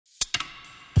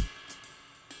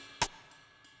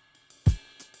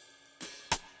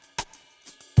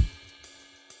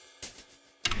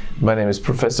My name is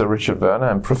Professor Richard Werner.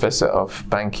 I'm Professor of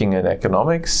Banking and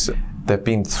Economics. There have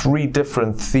been three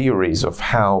different theories of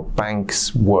how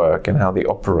banks work and how they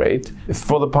operate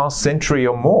for the past century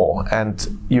or more.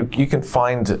 And you can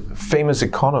find famous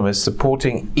economists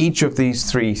supporting each of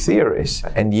these three theories.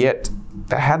 And yet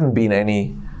there hadn't been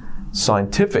any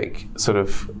scientific sort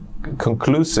of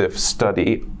conclusive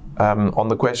study on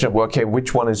the question of, well, okay,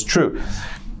 which one is true?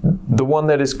 The one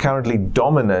that is currently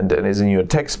dominant and is in your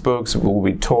textbooks, will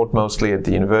be taught mostly at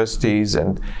the universities,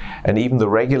 and even the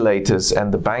regulators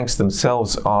and the banks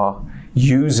themselves are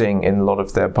using in a lot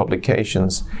of their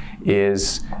publications,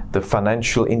 is the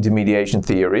financial intermediation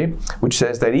theory, which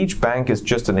says that each bank is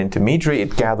just an intermediary.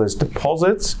 It gathers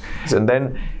deposits and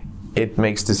then it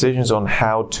makes decisions on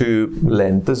how to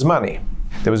lend this money.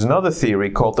 There was another theory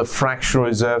called the fractional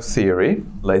reserve theory.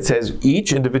 It says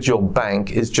each individual bank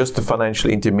is just a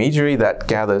financial intermediary that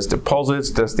gathers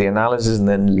deposits, does the analysis, and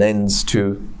then lends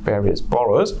to various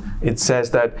borrowers. It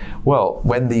says that, well,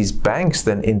 when these banks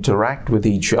then interact with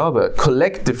each other,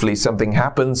 collectively something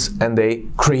happens and they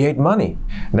create money.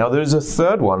 Now there's a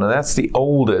third one, and that's the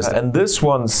oldest. And this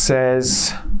one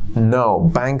says, no,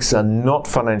 banks are not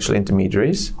financial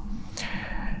intermediaries.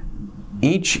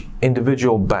 Each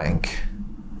individual bank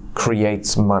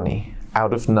creates money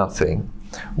out of nothing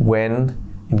when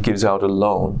it gives out a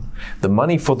loan. The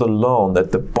money for the loan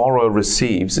that the borrower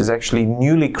receives is actually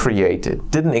newly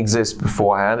created, didn't exist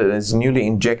beforehand, and is newly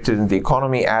injected in the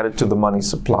economy, added to the money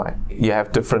supply. You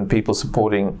have different people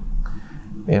supporting,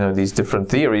 these different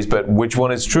theories, but which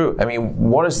one is true? I mean,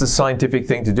 what is the scientific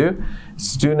thing to do?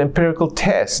 It's to do an empirical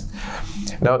test.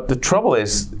 Now, the trouble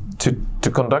is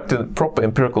to conduct a proper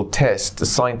empirical test, a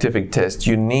scientific test,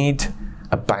 you need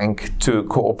a bank to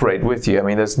cooperate with you. I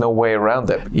mean, there's no way around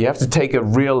that. You have to take a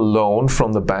real loan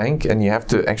from the bank, and you have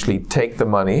to actually take the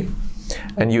money,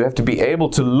 and you have to be able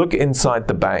to look inside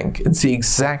the bank and see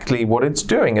exactly what it's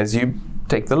doing as you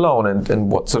take the loan,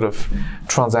 and what sort of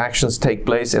transactions take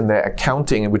place in their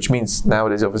accounting, which means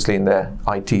nowadays obviously in their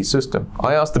IT system.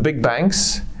 I asked the big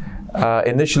banks.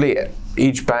 Initially,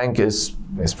 each bank is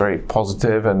very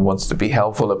positive and wants to be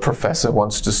helpful. A professor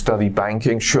wants to study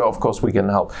banking. Sure, of course we can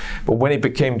help. But when it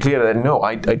became clear that no,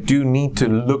 I do need to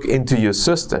look into your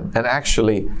system and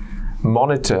actually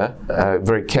monitor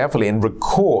very carefully and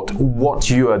record what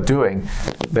you are doing,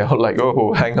 they're all like,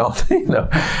 oh, hang on,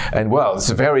 And well, there's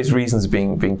various reasons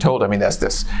being told. I mean,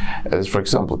 there's for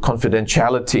example,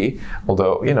 confidentiality.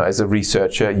 Although, as a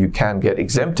researcher, you can get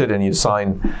exempted and you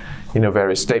sign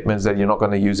various statements that you're not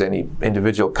going to use any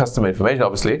individual customer information,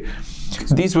 obviously.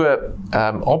 So these were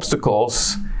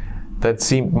obstacles that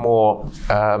seemed more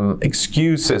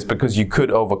excuses because you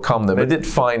could overcome them. I did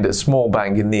find a small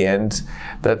bank in the end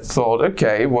that thought,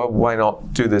 okay, well, why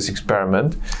not do this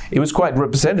experiment? It was quite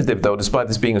representative, though, despite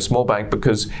this being a small bank,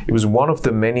 because it was one of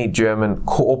the many German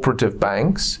cooperative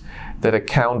banks that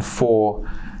account for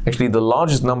actually the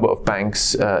largest number of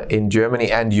banks in Germany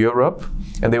and Europe,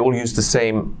 and they all use the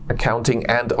same accounting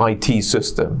and IT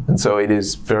system, and so it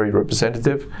is very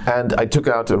representative. And I took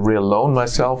out a real loan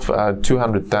myself,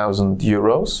 200,000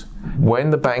 euros. When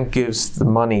the bank gives the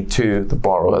money to the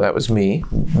borrower, that was me,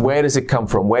 where does it come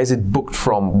from? Where is it booked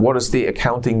from? What does the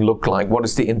accounting look like? What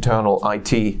does the internal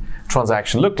IT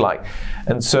transaction look like?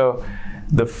 And so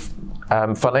the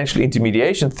financial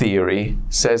intermediation theory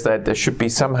says that there should be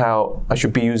somehow, I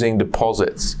should be using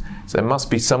deposits. So there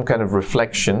must be some kind of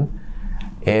reflection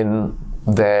in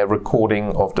their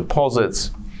recording of deposits.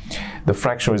 The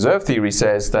fractional reserve theory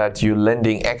says that you're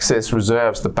lending excess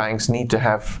reserves. The banks need to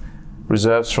have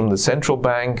reserves from the central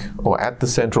bank or at the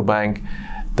central bank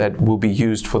that will be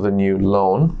used for the new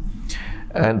loan.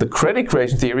 And the credit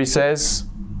creation theory says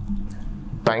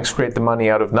banks create the money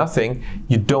out of nothing.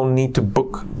 You don't need to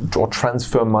book or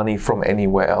transfer money from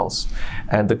anywhere else.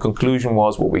 And the conclusion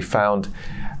was what we found.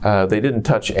 They didn't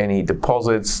touch any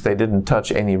deposits. They didn't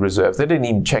touch any reserves. They didn't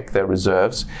even check their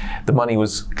reserves. The money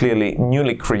was clearly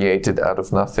newly created out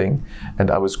of nothing,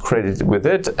 and I was credited with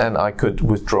it, and I could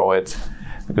withdraw it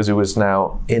because it was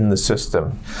now in the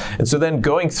system. And so then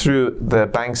going through the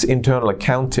bank's internal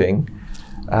accounting,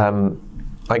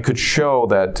 I could show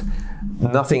that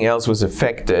nothing else was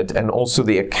affected, and also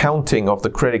the accounting of the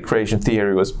credit creation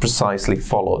theory was precisely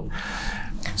followed.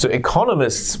 So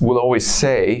economists will always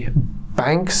say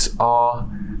banks are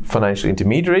financial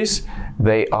intermediaries.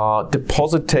 They are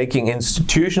deposit-taking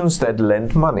institutions that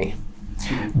lend money.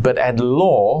 But at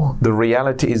law, the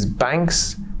reality is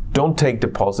banks don't take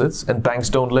deposits and banks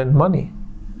don't lend money.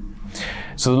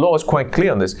 So the law is quite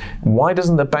clear on this. Why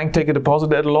doesn't the bank take a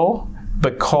deposit at law?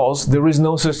 Because there is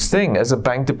no such thing as a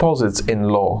bank deposits in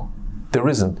law. There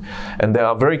isn't. And there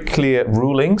are very clear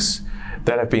rulings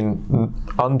that have been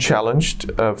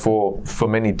unchallenged for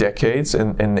many decades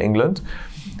in England,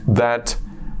 that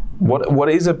what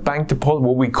is a bank deposit,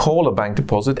 what we call a bank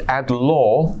deposit at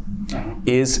law,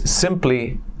 is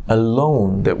simply a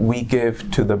loan that we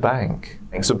give to the bank.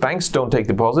 So banks don't take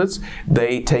deposits,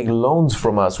 they take loans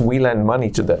from us. We lend money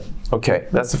to them. Okay,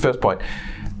 that's the first point.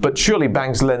 But surely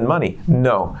banks lend money?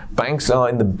 No, banks are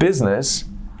in the business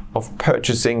of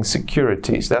purchasing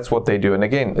securities. That's what they do. And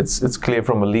again, it's clear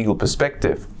from a legal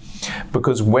perspective.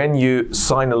 Because when you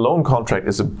sign a loan contract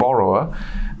as a borrower,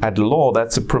 at law,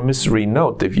 that's a promissory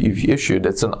note that you've issued.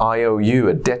 It's an IOU,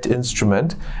 a debt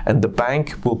instrument, and the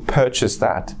bank will purchase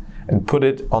that and put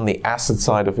it on the asset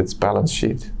side of its balance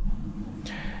sheet.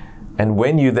 And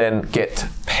when you then get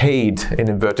paid, in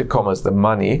inverted commas, the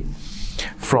money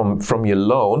from your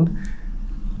loan,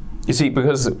 you see,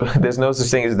 because there's no such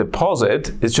thing as a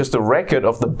deposit, it's just a record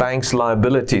of the bank's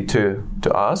liability to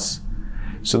us.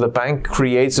 So the bank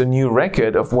creates a new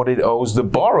record of what it owes the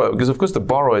borrower, because of course the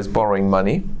borrower is borrowing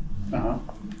money.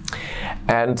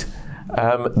 And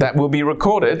that will be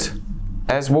recorded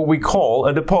as what we call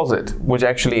a deposit, which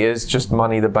actually is just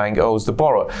money the bank owes the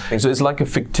borrower. And so it's like a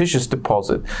fictitious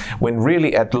deposit, when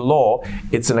really at law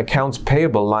it's an accounts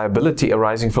payable liability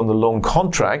arising from the loan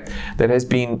contract that has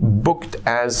been booked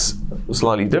as a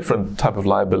slightly different type of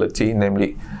liability,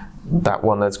 namely that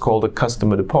one that's called a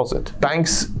customer deposit.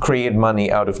 Banks create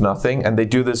money out of nothing, and they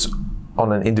do this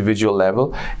on an individual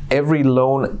level. Every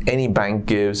loan any bank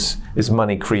gives is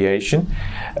money creation.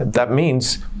 That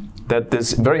means that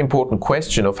this very important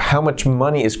question of how much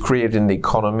money is created in the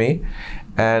economy,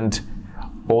 and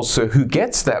also who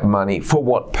gets that money, for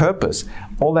what purpose,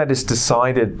 all that is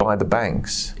decided by the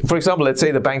banks. For example, let's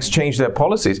say the banks change their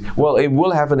policies. Well, it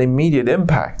will have an immediate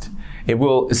impact. It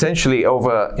will essentially,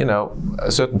 over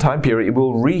a certain time period, it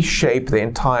will reshape the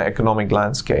entire economic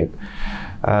landscape.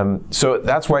 So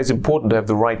that's why it's important to have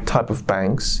the right type of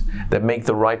banks that make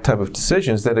the right type of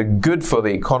decisions that are good for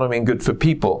the economy and good for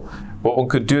people. What one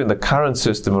could do in the current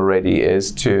system already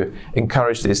is to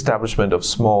encourage the establishment of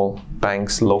small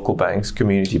banks, local banks,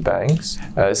 community banks.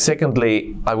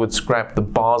 Secondly, I would scrap the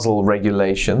Basel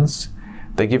regulations.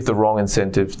 They give the wrong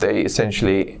incentives. They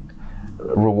essentially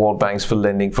reward banks for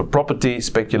lending for property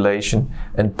speculation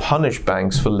and punish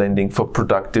banks for lending for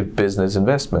productive business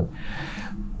investment.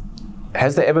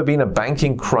 Has there ever been a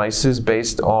banking crisis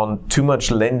based on too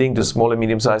much lending to small and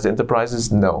medium-sized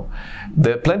enterprises? No.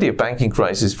 There are plenty of banking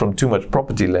crises from too much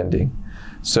property lending.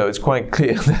 So it's quite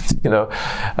clear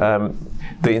that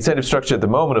the incentive structure at the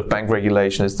moment of bank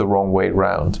regulation is the wrong way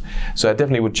round. So I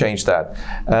definitely would change that.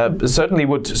 Certainly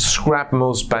would scrap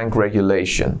most bank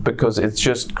regulation, because it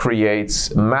just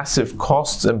creates massive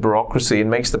costs and bureaucracy and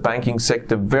makes the banking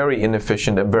sector very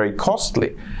inefficient and very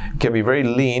costly. It can be very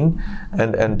lean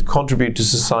and contribute to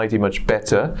society much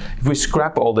better. If we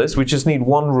scrap all this, we just need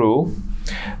one rule,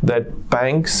 that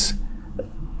banks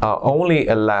are only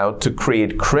allowed to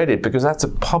create credit, because that's a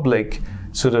public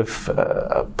sort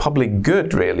of public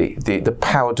good, really. The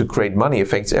power to create money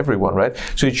affects everyone, right?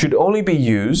 So it should only be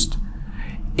used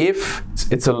if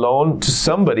it's a loan to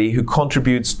somebody who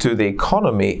contributes to the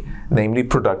economy, namely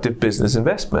productive business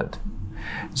investment.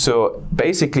 So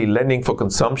basically, lending for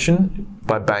consumption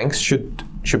by banks should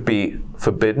be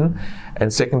forbidden,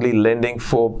 and secondly, lending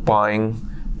for buying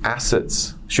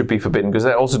assets should be forbidden, because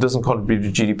that also doesn't contribute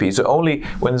to GDP. So only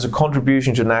when there's a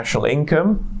contribution to national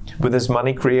income with this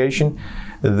money creation,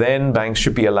 then banks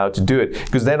should be allowed to do it.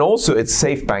 Because then also it's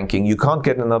safe banking. You can't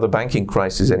get another banking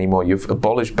crisis anymore. You've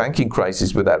abolished banking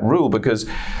crisis with that rule, because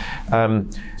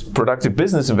productive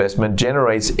business investment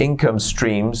generates income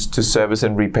streams to service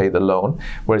and repay the loan,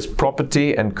 whereas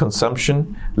property and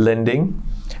consumption lending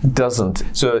doesn't.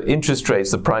 So interest rates,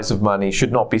 the price of money,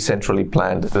 should not be centrally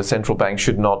planned. The central bank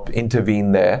should not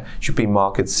intervene there, should be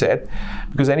market set.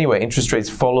 Because anyway, interest rates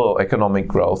follow economic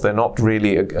growth. They're not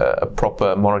really a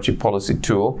proper monetary policy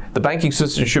tool. The banking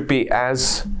system should be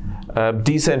as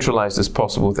decentralized as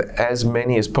possible, with as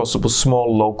many as possible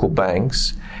small local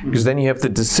banks, because then you have the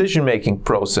decision-making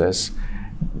process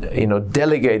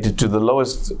delegated to the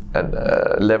lowest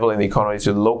level in the economy,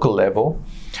 to the local level,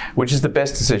 which is the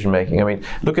best decision-making. I mean,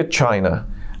 look at China.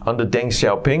 Under Deng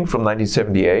Xiaoping from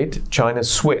 1978, China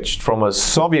switched from a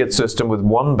Soviet system with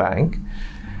one bank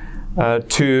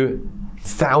to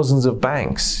thousands of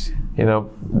banks. Deng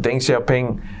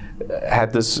Xiaoping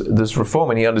had this reform,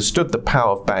 and he understood the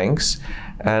power of banks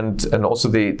and also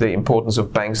the importance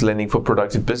of banks lending for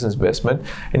productive business investment.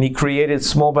 And he created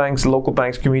small banks, local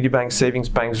banks, community banks, savings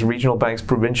banks, regional banks,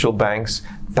 provincial banks,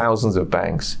 thousands of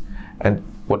banks. And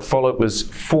what followed was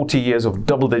 40 years of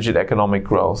double-digit economic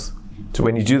growth. So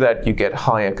when you do that, you get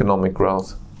high economic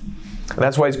growth. And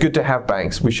that's why it's good to have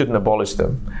banks. We shouldn't abolish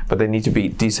them, but they need to be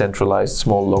decentralized,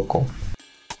 small, local.